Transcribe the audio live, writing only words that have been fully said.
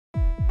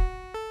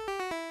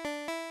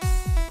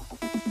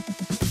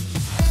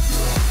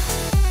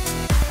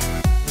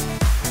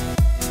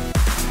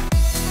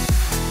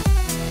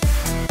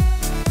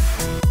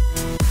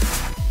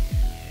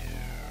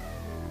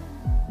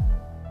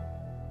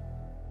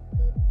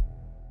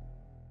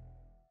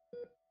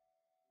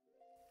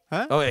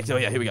Huh? Oh yeah,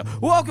 here we go.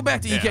 Welcome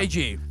back to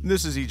EKG.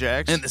 This is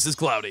Ejax. And this is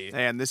Kloudy.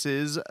 And this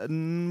is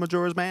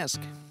Majora's Mask.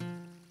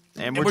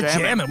 And we're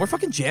jamming. We're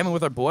fucking jamming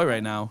with our boy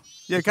right now.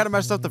 Yeah, kind of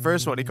messed up the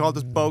first one. He called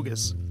us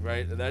bogus.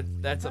 Right,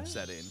 that's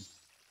upsetting.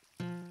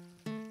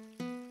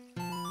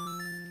 All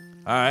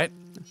right.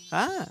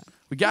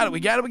 We got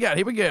it.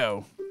 Here we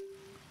go.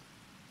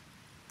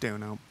 Don't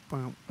know.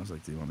 I was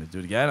like, do you want me to do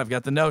it again? I've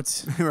got the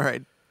notes.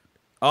 Right.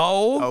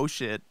 Oh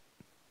shit.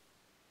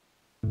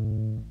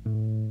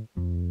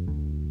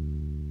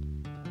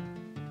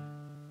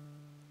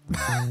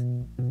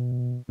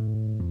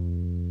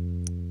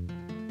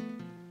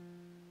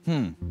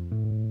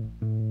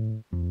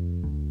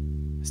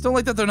 I still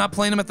like that they're not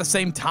playing them at the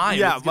same time.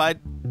 Yeah, but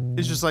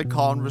it's just like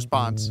call and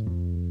response.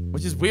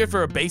 Which is weird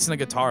for a bass and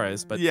a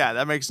guitarist, but yeah,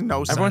 that makes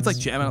no sense. Everyone's like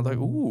jamming out like,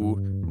 ooh.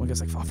 One guy's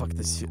like, oh fuck,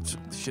 this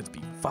shit's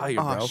be fire,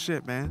 bro. Oh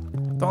shit,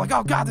 man. They're like,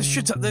 oh god, this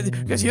shit's. You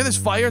guys hear this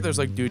fire? There's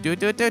like, do.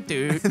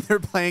 They're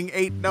playing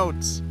 8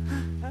 notes.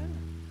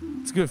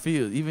 It's a good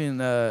feel.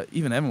 Even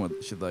Evan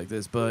would shit like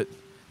this, but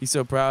he's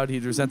so proud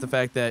he'd resent the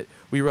fact that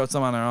we wrote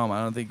some on our own.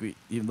 I don't think we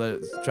even let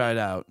it try it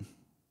out.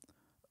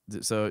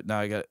 So now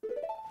I got.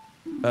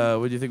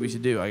 What do you think we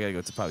should do? I gotta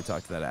go to probably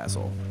talk to that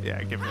asshole.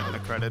 Yeah, give him the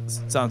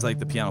credits. Sounds like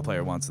the piano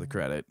player wants the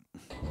credit.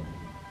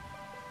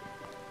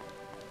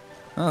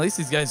 Well, at least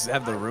these guys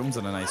have the rooms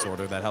in a nice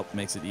order. That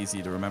makes it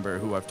easy to remember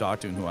who I've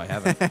talked to and who I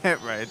haven't.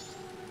 Right.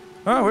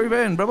 Oh, where you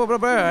been? Blah, blah, blah,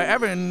 blah.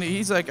 Evan,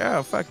 he's like,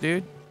 oh, fuck,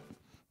 dude.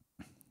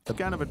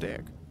 Kind of a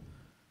dick.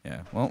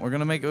 Yeah, well, we're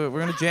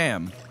gonna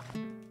jam.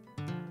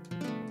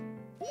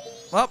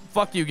 Well,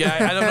 fuck you, guy.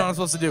 I don't know what I'm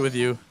supposed to do with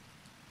you.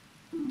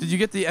 Did you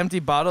get the empty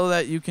bottle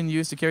that you can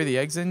use to carry the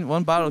eggs in?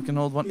 One bottle can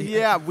hold one.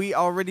 Yeah, we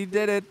already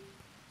did it.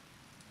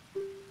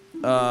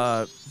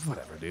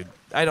 Whatever, dude.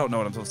 I don't know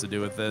what I'm supposed to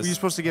do with this. Were you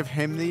supposed to give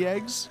him the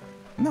eggs?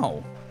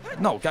 No,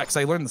 God, because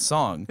I learned the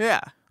song.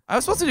 Yeah. I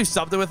was supposed to do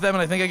something with them,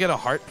 and I think I get a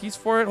heart piece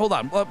for it. Hold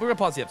on. We're going to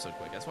pause the episode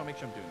quick. I just want to make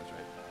sure I'm doing this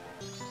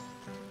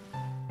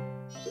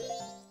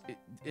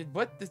right.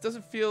 What? This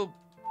doesn't feel...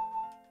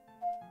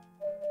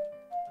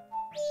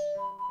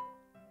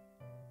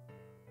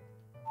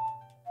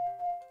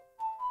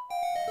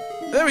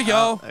 There we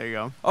go. There you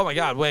go. Oh, my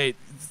God. Wait.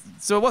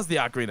 So it was the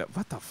ocarina.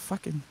 What the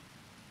fucking...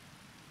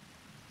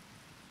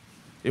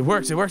 It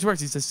works.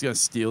 He's just going to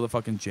steal the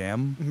fucking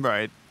jam.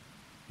 Right.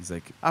 He's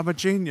like... I'm a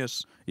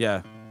genius.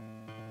 Yeah.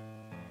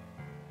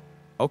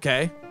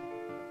 Okay.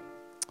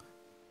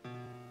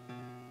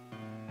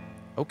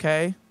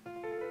 Okay.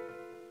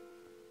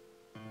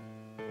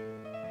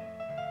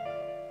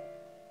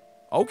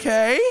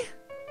 Okay.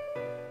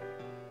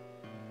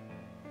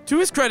 To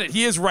his credit,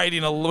 he is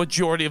writing a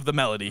majority of the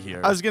melody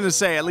here. I was going to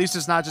say, at least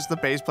it's not just the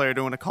bass player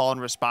doing a call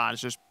and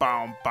response, just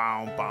boom,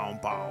 boom, boom,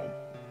 boom.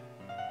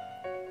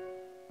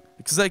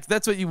 Because like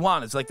that's what you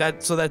want. It's like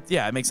that, so that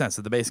yeah, it makes sense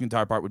that the bass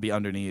guitar part would be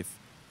underneath,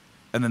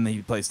 and then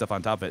he plays stuff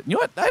on top of it. You know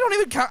what? I don't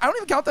even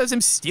count that as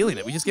him stealing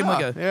it. We just gave him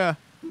like a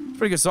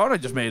pretty good song I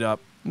just made up.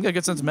 You got a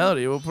good sense of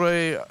melody. We'll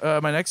play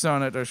my next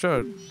song at our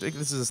show. Take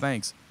this as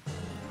thanks.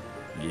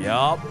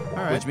 Yup.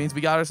 Right. Which means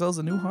we got ourselves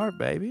a new heart,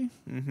 baby.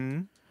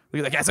 Mm-hmm.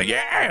 Look at that guy's like,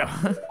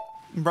 yeah.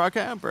 Rock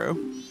out, bro.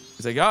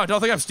 He's like, oh,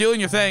 don't think I'm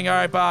stealing your thing. All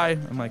right, bye.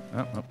 I'm like,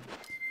 oh.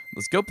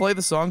 Let's go play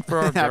the song for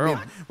our girl. I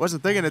mean,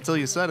 wasn't thinking it till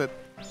you said it.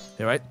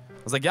 Yeah, right.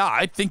 I was like, yeah,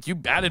 I think you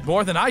added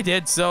more than I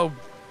did, so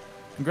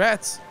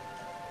congrats.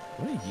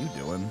 What are you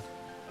doing?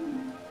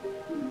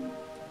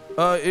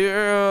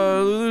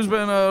 Lulu's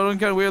been looking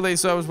kind of weirdly,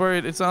 so I was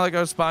worried. It's not like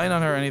I was spying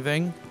on her or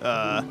anything.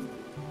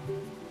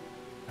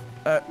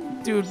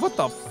 Dude, what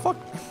the fuck?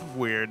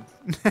 Weird.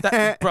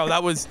 Bro,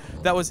 that was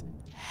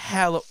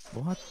hella.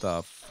 What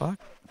the fuck?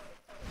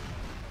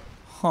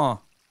 Huh.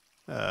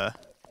 Oh,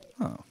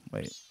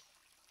 wait.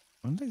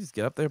 When did I just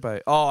get up there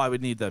by? Oh, I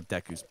would need the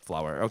Deku's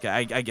flower. Okay,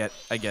 I get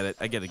it.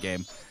 I get a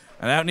game.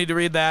 And I don't need to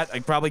read that. I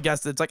probably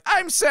guessed it's like,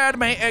 I'm sad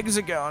my eggs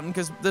are gone,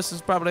 because this is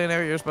probably an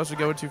area you're supposed to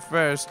go into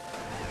first.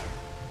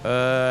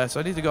 So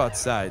I need to go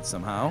outside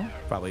somehow.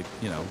 Probably,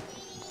 you know,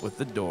 with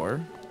the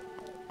door.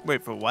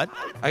 Wait, for what?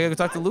 I gotta go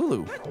talk to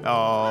Lulu.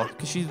 Oh.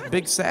 Because she's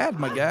big sad,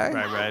 my guy.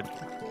 Right.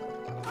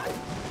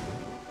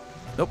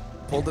 Nope,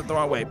 pulled it the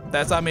wrong way.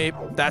 That's on me.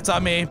 That's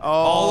on me. Oh.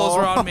 All those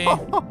are on me.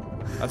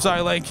 I'm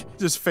sorry, Link.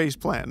 Just face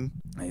planting.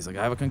 And he's like,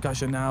 I have a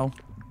concussion now.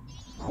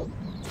 You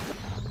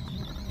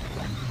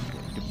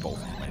can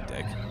both hit my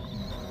dick.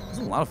 There's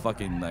a lot of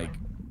fucking, like,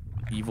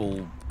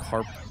 evil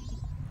carp.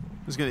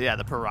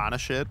 The piranha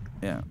shit.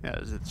 Yeah. Yeah,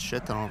 there's a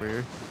shit ton over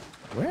here.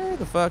 Where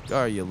the fuck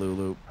are you,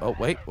 Lulu? Oh,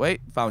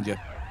 wait. Found you.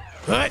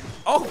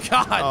 Oh,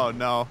 God. Oh,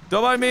 no.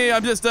 Don't mind me.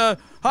 I'm just,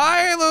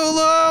 hi,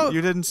 Lulu.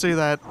 You didn't see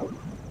that.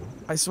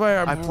 I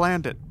swear. I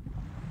planned it.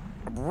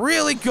 I'm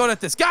really good at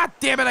this. God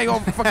damn it. I go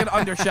fucking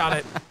undershot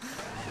it.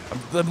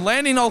 I'm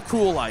landing all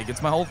cool like.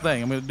 It's my whole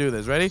thing. I'm going to do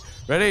this. Ready?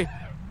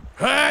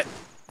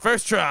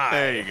 First try.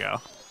 There you go.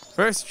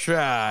 First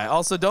try.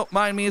 Also, don't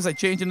mind me as I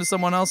change into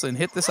someone else and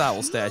hit this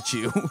owl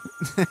statue.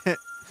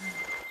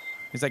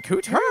 He's like,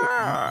 hoot, hoot.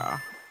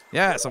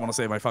 Yes, I want to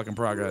save my fucking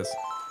progress.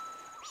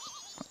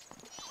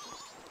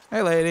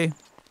 Hey, lady.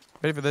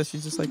 Ready for this?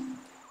 She's just like,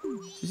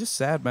 She's just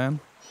sad, man.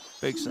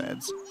 Big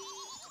sads.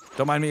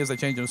 Don't mind me as I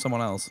change into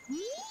someone else.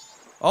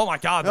 Oh my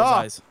God, those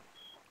eyes.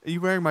 Are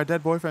you wearing my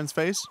dead boyfriend's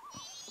face?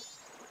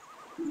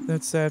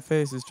 That sad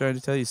face is trying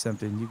to tell you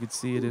something. You could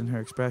see it in her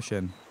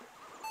expression.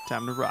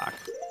 Time to rock.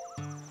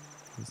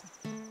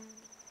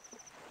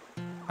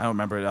 I don't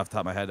remember it off the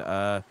top of my head.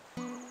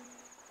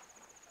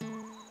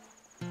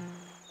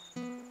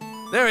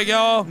 There we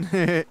go.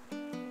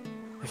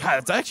 God,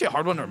 it's actually a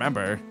hard one to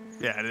remember.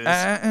 Yeah, it is.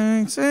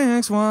 X,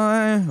 X,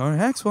 Y, or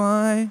X,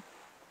 Y.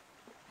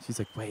 She's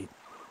like, wait,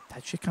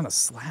 that shit kind of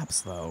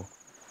slaps, though.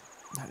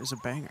 That is a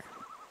banger.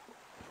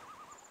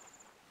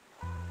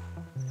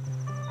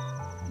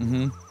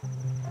 Mm-hmm.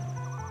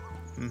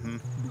 Mm-hmm.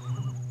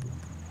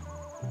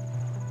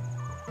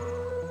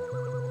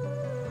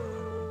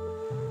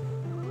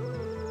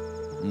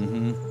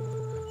 Mm-hmm.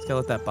 Just gotta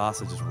let that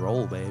bossa just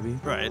roll, baby.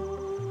 Right.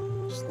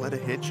 Just let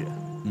it hit you.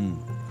 Mm.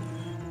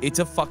 It's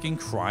a fucking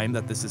crime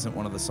that this isn't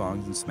one of the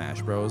songs in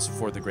Smash Bros.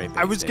 For the Great Big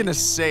I was Stage. gonna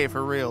say,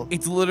 for real.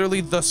 It's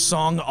literally the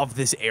song of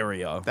this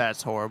area.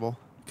 That's horrible.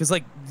 Because,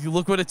 like, you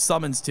look what it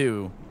summons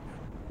to.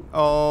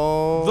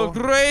 Oh. The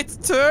Great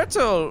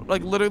Turtle!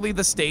 Like, literally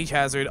the stage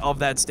hazard of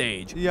that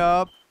stage.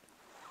 Yup.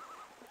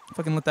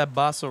 Fucking let that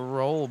bossa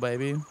roll,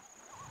 baby.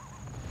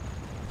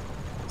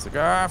 It's like,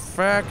 ah,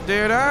 fuck,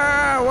 dude,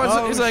 ah, what's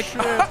up? He's like,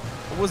 ah,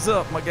 what's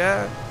up, my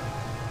guy?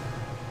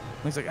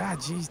 And he's like, ah,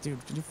 jeez,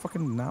 dude, can you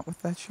fucking not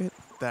with that shit?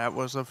 That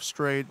was a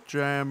straight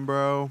jam,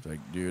 bro. It's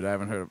like, dude, I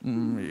haven't heard of,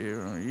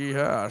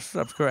 yeah,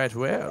 slept quite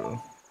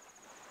well.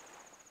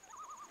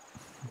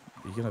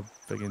 You're gonna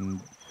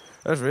fucking,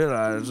 I just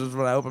realized, just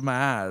when I opened my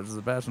eyes,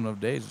 the passing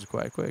of days is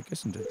quite quick,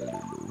 isn't it,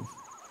 Lulu?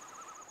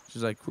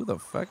 She's like, who the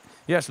fuck?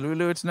 Yes,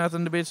 Lulu, it's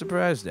nothing to be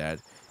surprised at.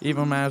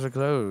 Even when my eyes are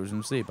closed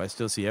and sleep, I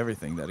still see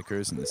everything that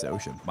occurs in this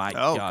ocean. My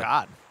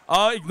God.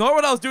 Ignore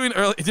what I was doing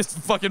earlier. Just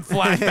fucking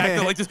flashback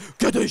to like just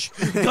Kaddish,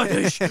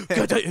 Kaddish,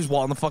 Kaddish. His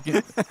wall on the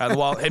fucking had the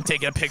wall. Him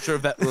taking a picture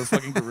of those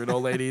fucking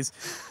Gerudo ladies.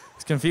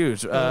 He's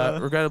confused.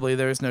 Regrettably,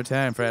 there is no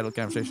time for idle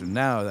conversation.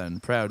 Now then,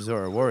 proud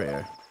Zora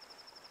warrior.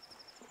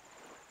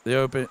 The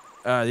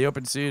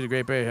open sea, the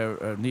Great Bay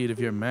have need of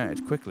your match.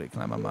 Quickly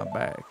climb on my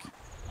back.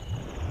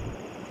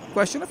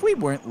 Question: if we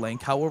weren't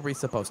Link, how were we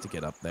supposed to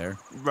get up there?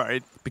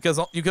 Right. Because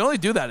you can only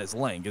do that as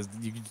Link. Is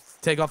you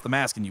take off the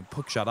mask and you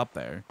hook shot up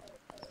there.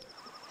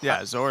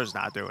 Yeah, Zora's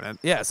not doing it.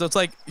 Yeah, so it's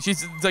like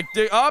she's like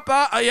up.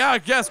 Yeah,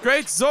 yes,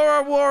 great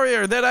Zora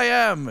warrior that I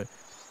am.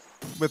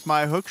 With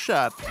my hook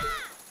shot.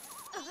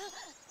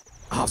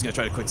 I was gonna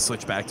try to quick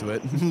switch back to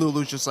it.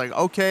 Lulu's just like,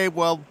 okay,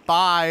 well,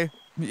 bye.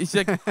 She's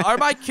like, are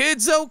my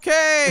kids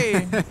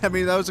okay? I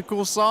mean, that was a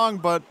cool song,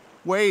 but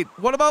wait.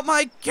 What about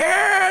my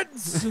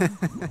kids?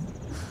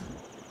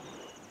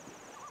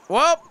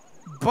 Well,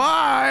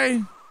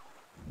 bye.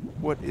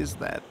 What is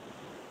that?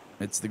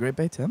 It's the Great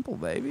Bay Temple,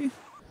 baby.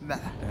 Nah.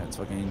 Yeah, it's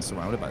fucking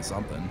surrounded by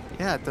something.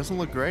 Yeah, it doesn't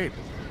look great.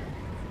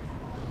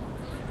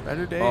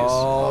 Better days.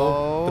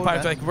 Oh, the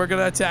pirates are like, we're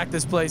gonna attack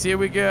this place. Here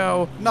we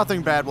go.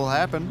 Nothing bad will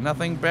happen.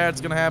 Nothing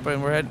bad's gonna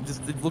happen. We're heading.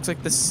 It looks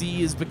like the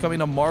sea is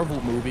becoming a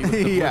Marvel movie. With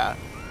the yeah.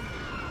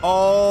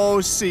 Oh,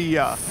 see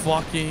ya.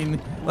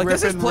 Fucking like Rip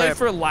this is and played rip.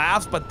 for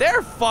laughs, but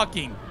they're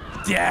fucking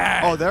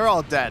dead. Oh, they're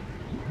all dead.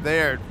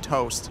 They're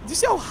toast. Do you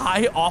see how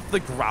high off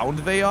the ground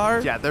they are?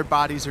 Yeah, their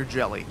bodies are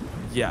jelly.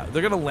 Yeah,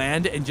 they're gonna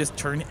land and just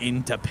turn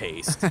into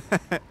paste.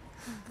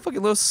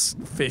 Fucking little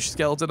fish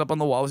skeleton up on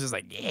the wall was just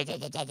like. Great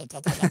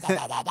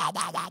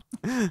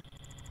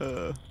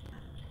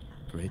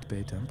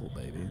Bay Temple,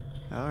 baby.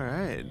 All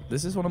right.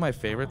 This is one of my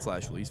favorite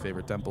 / least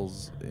favorite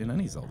temples in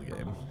any Zelda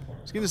game.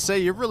 I was gonna say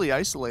you're really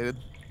isolated.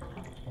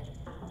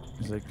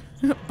 He's like,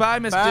 bye,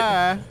 Miss.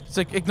 Bye. It's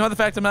like, ignore the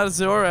fact I'm not a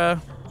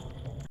Zora.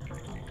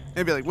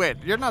 They'd be like, wait,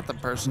 you're not the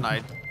person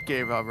I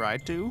gave a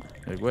ride to.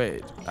 Like,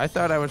 wait, I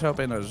thought I was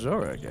helping a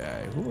Zora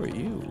guy. Who are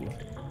you?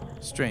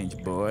 Strange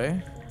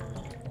boy.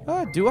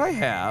 Do I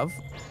have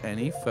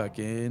any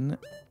fucking...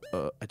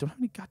 I don't have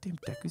any goddamn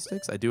Deku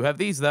sticks. I do have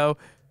these, though.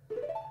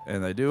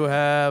 And I do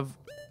have...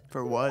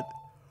 For what?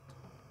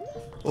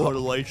 Oh, the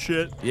light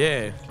shit?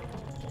 Yeah.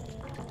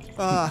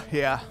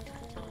 Yeah.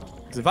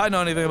 Because if I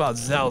know anything about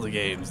Zelda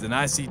games, then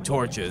I see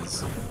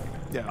torches.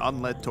 Yeah,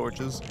 unlit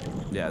torches.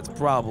 Yeah, it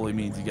probably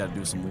means you gotta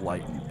do some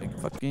lighting. Like,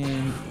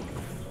 fucking...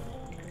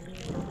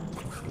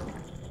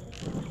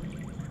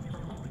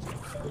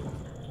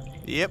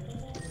 Yep.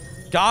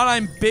 God,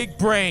 I'm big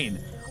brain.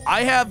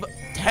 I have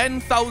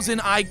 10,000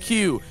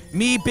 IQ.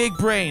 Me, big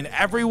brain.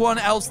 Everyone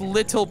else,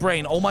 little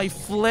brain. Oh, my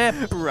flip.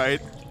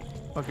 Right.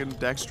 Fucking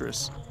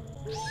dexterous.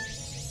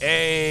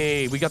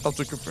 Hey, we got the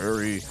Liquor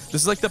Fairy. This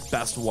is like the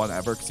best one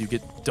ever because you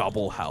get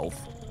double health.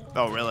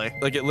 Oh, really?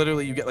 Like, it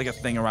literally, you get like a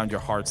thing around your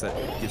hearts that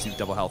gives you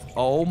double health.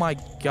 Oh my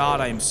God,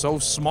 I am so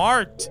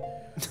smart.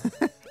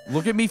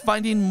 Look at me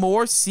finding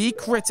more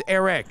secrets,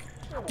 Eric.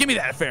 Give me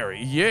that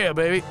fairy. Yeah,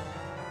 baby.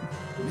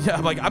 Yeah,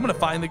 I'm like, I'm gonna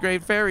find the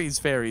great fairies,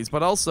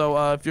 but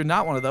also, if you're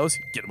not one of those,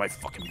 get in my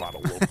fucking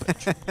bottle, little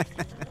bitch.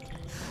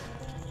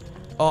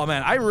 Oh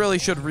man, I really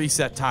should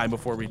reset time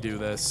before we do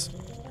this.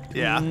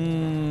 Yeah.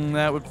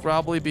 That would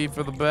probably be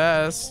for the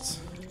best.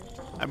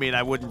 I mean,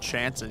 I wouldn't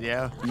chance it,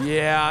 yeah.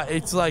 Yeah,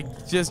 it's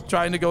like just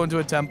trying to go into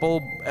a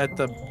temple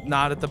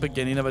not at the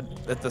beginning of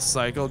at the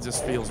cycle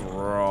just feels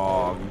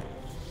wrong.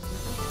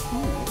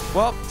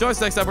 Well, join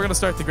us next time. We're going to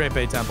start the Great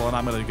Bay Temple, and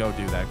I'm going to go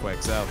do that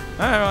quick. So,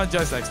 all right,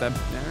 join us next time.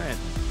 All right.